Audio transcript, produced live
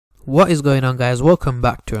What is going on, guys? Welcome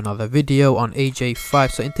back to another video on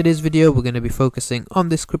AJ5. So in today's video we're going to be focusing on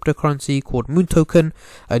this cryptocurrency called moontoken,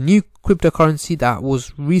 a new cryptocurrency that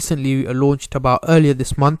was recently launched about earlier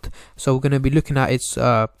this month. So we're going to be looking at its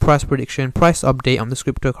price prediction, price update on this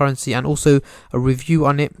cryptocurrency, and also a review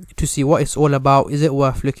on it to see what it's all about. Is it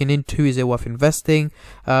worth looking into? Is it worth investing?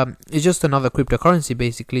 It's just another cryptocurrency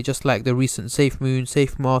basically, just like the recent SafeMoon,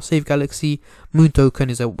 SafeMars, SafeGalaxy.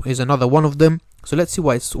 Moontoken is another one of them. So let's see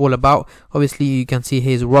what it's all about. Obviously you can see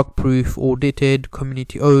here is rug proof, audited,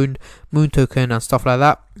 community owned, moontoken and stuff like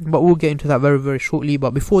that, but we'll get into that very shortly.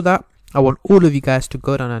 But before that, I want all of you guys to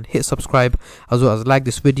go down and hit subscribe, as well as like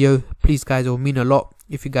this video. Please guys, it will mean a lot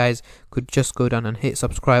if you guys could just go down and hit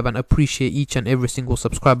subscribe, and appreciate each and every single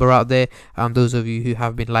subscriber out there and those of you who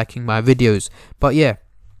have been liking my videos. But yeah,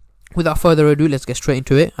 without further ado, let's get straight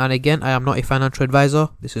into it. And again, I am not a financial advisor.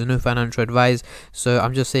 This is no financial advice. So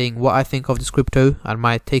I'm just saying what I think of this crypto and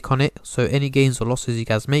my take on it. So any gains or losses you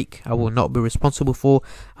guys make, I will not be responsible for.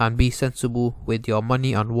 And be sensible with your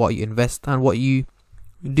money and what you invest and what you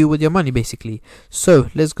do with your money basically. So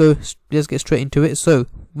let's get straight into it. So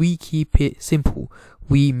we keep it simple,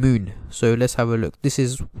 we moon. So let's have a look. This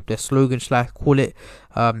is the slogan / call it.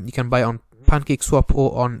 You can buy it on PancakeSwap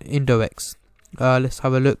or on IndoX. Let's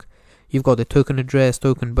have a look. You've got the token address,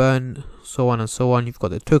 token burn, so on and so on. You've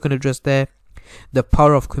got the token address there. The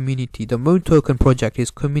power of community. The moontoken project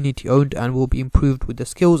is community owned and will be improved with the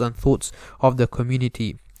skills and thoughts of the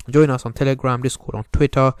community. Join us on Telegram, Discord, on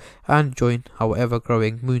Twitter, and join our ever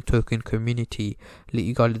growing moontoken community.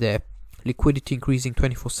 You got it there. Liquidity increasing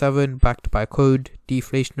 24/7, backed by code,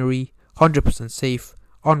 deflationary, 100% safe,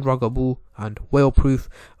 unruggable and whale proof.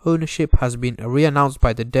 Ownership has been re-announced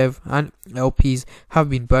by the dev, and LPs have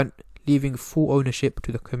been burnt, leaving full ownership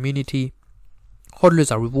to the community.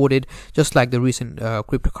 Hodlers are rewarded just like the recent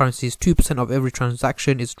cryptocurrencies. 2% of every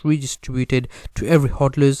transaction is redistributed to every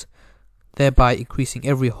hodlers, thereby increasing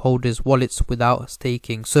every holder's wallets without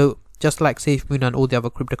staking. So just like SafeMoon and all the other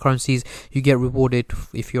cryptocurrencies, you get rewarded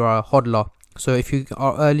if you are a hodler. So if you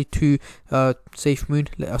are early to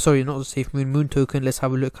SafeMoon, sorry, not SafeMoon, moontoken, let's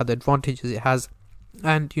have a look at the advantages it has,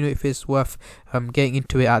 and you know, if it's worth getting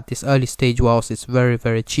into it at this early stage whilst it's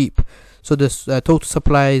very cheap. So this total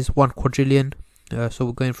supply is 1 quadrillion. So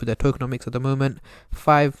we're going through the tokenomics at the moment.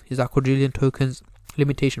 5 is our quadrillion tokens.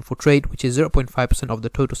 Limitation for trade, which is 0.5% of the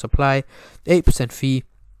total supply. 8% fee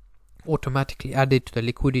automatically added to the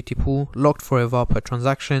liquidity pool, locked forever per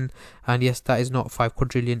transaction. And yes, that is not 5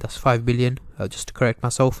 quadrillion, that's 5 billion, just to correct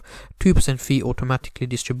myself. 2% fee automatically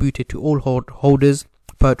distributed to all holders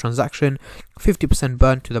per transaction. 50%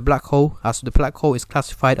 burn to the black hole, as the black hole is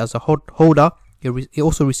classified as a holder. It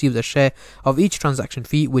also receives a share of each transaction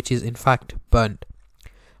fee, which is in fact burnt.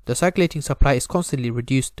 The circulating supply is constantly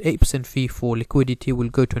reduced. 8% fee for liquidity will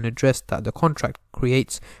go to an address that the contract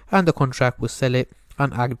creates, and the contract will sell it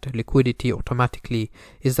and add liquidity automatically.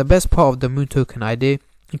 Is the best part of the moontoken idea.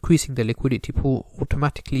 Increasing the liquidity pool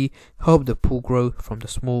automatically help the pool grow from the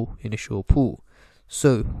small initial pool.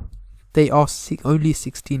 So they are only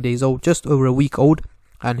 16 days old, just over a week old,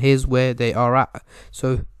 and here's where they are at.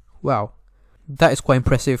 So wow, that is quite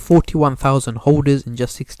impressive. 41,000 holders in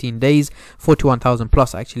just 16 days, 41,000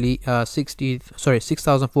 plus actually.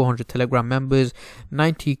 6,400 Telegram members,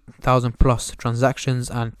 90,000 plus transactions,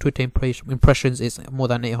 and Twitter impressions is more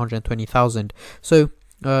than 820,000. So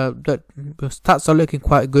the stats are looking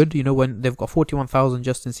quite good, you know, when they've got 41,000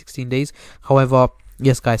 just in 16 days. However,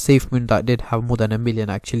 yes guys, SafeMoon that did have more than 1 million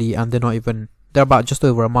actually, and they're about just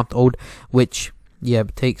over a month old, which yeah,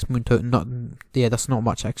 takes moontoken, that's not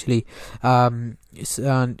much actually. But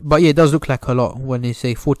yeah, it does look like a lot when they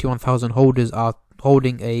say 41,000 holders are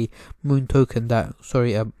holding a moontoken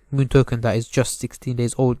that is just 16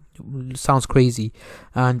 days old. Sounds crazy.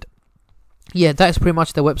 And yeah, that is pretty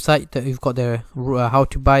much the website. That you've got their how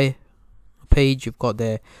to buy page, you've got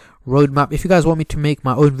their roadmap. If you guys want me to make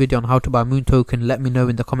my own video on how to buy moontoken, let me know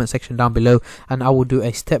in the comment section down below, and I will do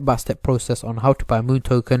a step-by-step process on how to buy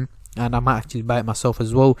moontoken, and I might actually buy it myself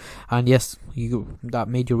as well. And yes, that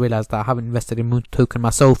made you realize that I haven't invested in moontoken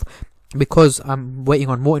myself, because I'm waiting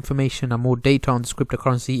on more information and more data on this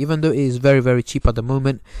cryptocurrency. Even though it is very cheap at the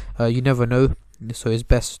moment, you never know, so it's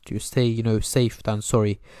best to stay, you know, safe than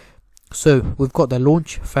sorry. So we've got the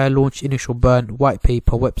launch, fair launch, initial burn, white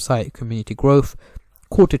paper, website, community growth,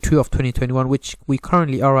 Q2 of 2021, which we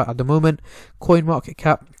currently are at the moment. Coin market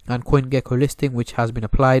cap and CoinGecko listing, which has been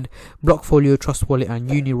applied. Blockfolio, Trust Wallet, and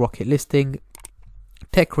UniRocket listing.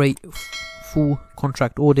 Tech rate, full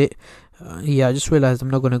contract audit. Yeah, I just realized I'm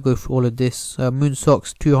not going to go through all of this.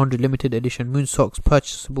 Moonsocks 200 limited edition Moonsocks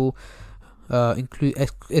purchasable.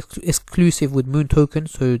 exclusive with moontoken.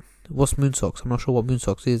 So what's moonsocks? I'm not sure what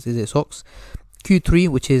moonsocks is. Is it socks? Q3,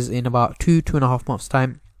 which is in about 2.5 months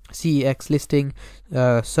time. CEX listing,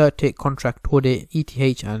 Certic contract audit,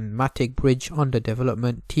 ETH and Matic bridge under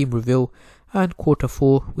development, team reveal, and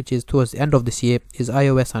Q4, which is towards the end of this year, is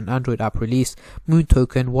iOS and Android app release,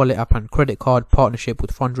 moontoken, wallet app and credit card, partnership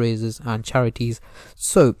with fundraisers and charities.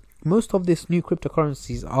 So most of these new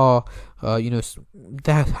cryptocurrencies are,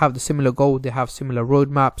 they have the similar goal, they have similar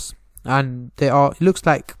roadmaps, and it looks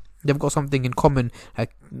like they've got something in common.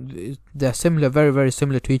 Like they're similar, very very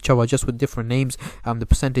similar to each other, just with different names, the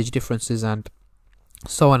percentage differences and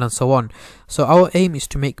so on and so on. So our aim is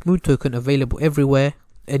to make moontoken available everywhere,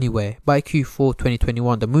 anywhere. By Q4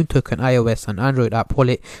 2021, the moontoken iOS and Android app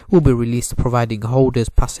wallet will be released, providing holders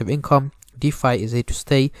passive income. DeFi is here to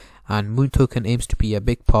stay, and moontoken aims to be a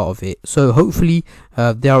big part of it. So hopefully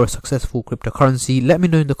they are a successful cryptocurrency. Let me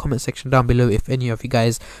know in the comment section down below if any of you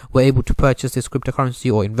guys were able to purchase this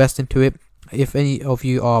cryptocurrency or invest into it. If any of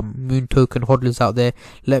you are moontoken hodlers out there,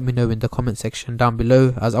 let me know in the comment section down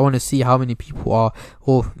below, as I want to see how many people are,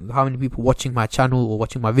 or how many people watching my channel or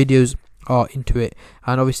watching my videos are into it.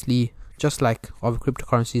 And obviously, just like other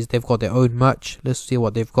cryptocurrencies, they've got their own merch. Let's see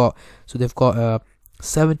what they've got. So they've got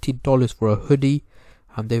 $70 for a hoodie,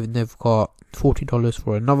 and they've got $40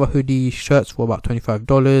 for another hoodie, shirts for about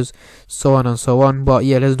 $25, so on and so on. But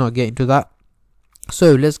yeah, let's not get into that.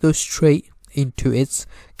 So let's go straight into its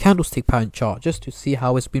candlestick pattern chart, just to see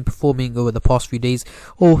how it's been performing over the past few days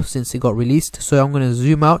or since it got released. So I'm going to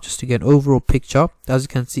zoom out just to get an overall picture. As you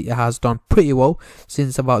can see, it has done pretty well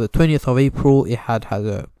since about the 20th of April. It had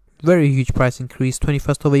a very huge price increase,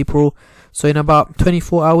 21st of April. So in about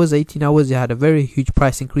 24 hours, 18 hours, it had a very huge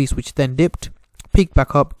price increase, which then dipped, peaked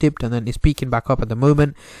back up, dipped, and then it's peaking back up at the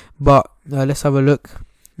moment. But let's have a look.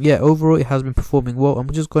 Yeah, overall it has been performing well. I'm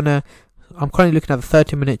currently looking at the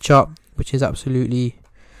 30-minute chart, which is absolutely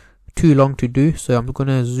too long to do. So I'm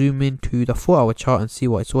gonna zoom into the 4-hour chart and see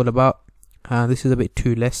what it's all about. And this is a bit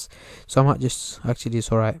too less, so I might just, actually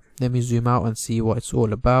it's alright, let me zoom out and see what it's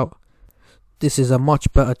all about. This is a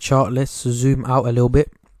much better chart. Let's zoom out a little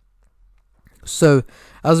bit. So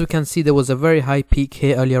as we can see, there was a very high peak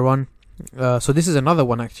here earlier on. So this is another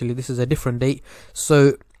one, actually. This is a different date.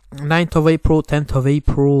 So 9th of April, 10th of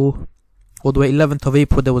April, all the way 11th of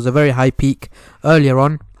April, there was a very high peak earlier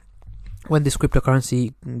on when this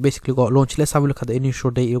cryptocurrency basically got launched. Let's have a look at the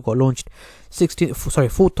initial date it got launched.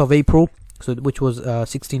 4th of April, so which was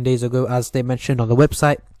 16 days ago, as they mentioned on the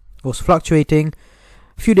website. It was fluctuating.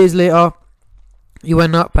 A few days later, it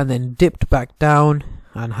went up and then dipped back down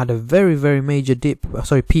and had a very very major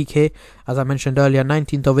peak here, as I mentioned earlier.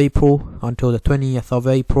 19th of April until the 20th of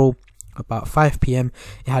April, about 5 p.m.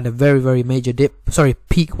 it had a very very major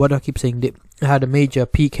peak. What do I keep saying, dip? It had a major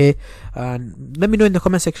peak here. And let me know in the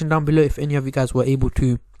comment section down below if any of you guys were able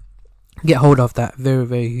to get hold of that very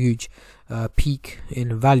very huge peak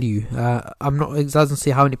in value. It doesn't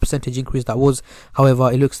say how many percentage increase that was.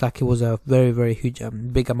 However, it looks like it was a very very huge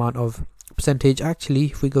big amount of percentage. Actually,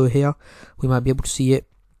 if we go here, we might be able to see it.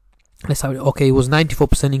 Let's have it. Okay, it was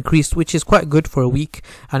 94% increase, which is quite good for a week,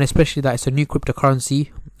 and especially that it's a new cryptocurrency.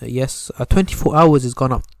 Yes, 24 hours has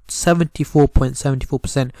gone up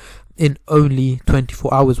 74.74% in only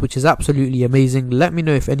 24 hours, which is absolutely amazing. Let me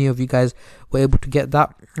know if any of you guys were able to get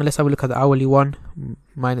that. Let's have a look at the hourly one.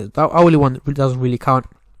 The hourly one doesn't really count.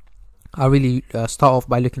 I really start off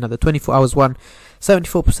by looking at the 24 hours one.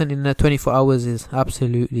 74% in 24 hours is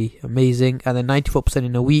absolutely amazing, and then 94%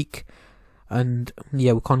 in a week. And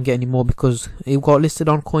yeah, we can't get any more because it got listed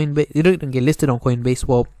on Coinbase. It didn't get listed on Coinbase.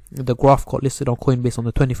 Well, the graph got listed on Coinbase on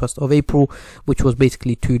the 21st of April, which was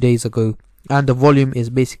basically 2 days ago. And the volume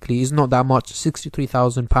is not that much,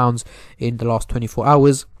 £63,000 in the last 24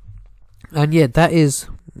 hours. And yeah, that is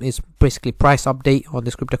basically price update on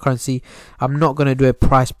this cryptocurrency. I'm not going to do a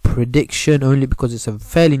price prediction, only because it's a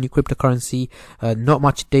fairly new cryptocurrency, not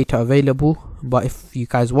much data available. But if you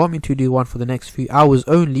guys want me to do one for the next few hours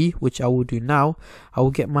only, which I will do now, I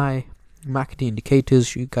will get my MACD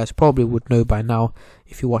indicators. You guys probably would know by now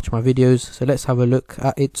if you watch my videos. So let's have a look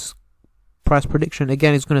at its price prediction.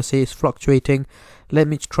 Again, it's going to say it's fluctuating. Let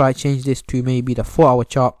me try change this to maybe the 4-hour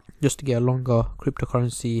chart, just to get a longer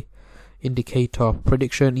cryptocurrency indicator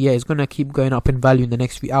prediction. Yeah, it's going to keep going up in value in the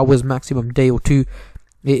next few hours, maximum day or two.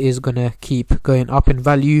 It is going to keep going up in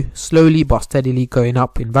value, slowly but steadily going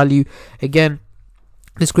up in value. Again,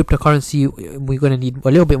 this cryptocurrency, we're going to need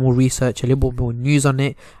a little bit more research, a little bit more news on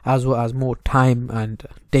it, as well as more time and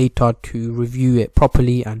data to review it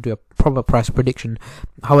properly and do a proper price prediction.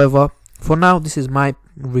 However, for now, this is my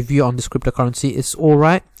review on this cryptocurrency. It's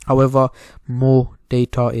alright, however, more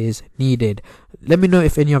data is needed. Let me know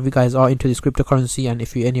if any of you guys are into this cryptocurrency, and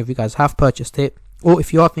if any of you guys have purchased it, or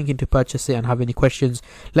if you are thinking to purchase it and have any questions,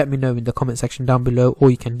 let me know in the comment section down below,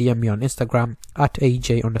 or you can DM me on Instagram at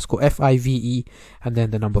AJ_FIVE and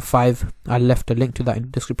then the number 5. I left a link to that in the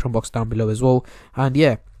description box down below as well. And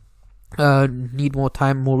yeah, need more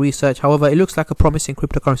time, more research. However, it looks like a promising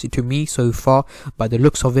cryptocurrency to me so far by the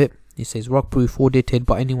looks of it. It says rock proof, audited,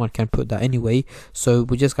 but anyone can put that anyway, so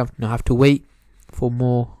we just have to wait for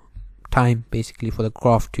more time basically for the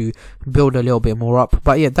graph to build a little bit more up.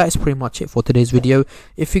 But yeah, that is pretty much it for today's video.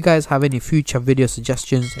 If you guys have any future video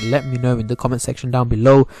suggestions, let me know in the comment section down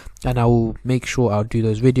below, and I will make sure I'll do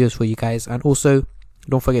those videos for you guys. And also,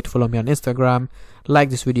 don't forget to follow me on Instagram, like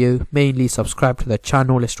this video, mainly subscribe to the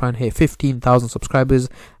channel. Let's try and hit 15,000 subscribers.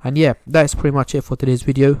 And yeah, that is pretty much it for today's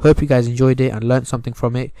video. Hope you guys enjoyed it and learned something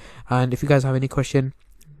from it. And if you guys have any question,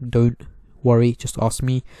 don't worry, just ask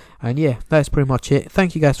me. And yeah, that's pretty much it.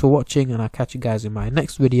 Thank you guys for watching, and I'll catch you guys in my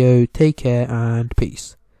next video. Take care and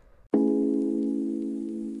peace.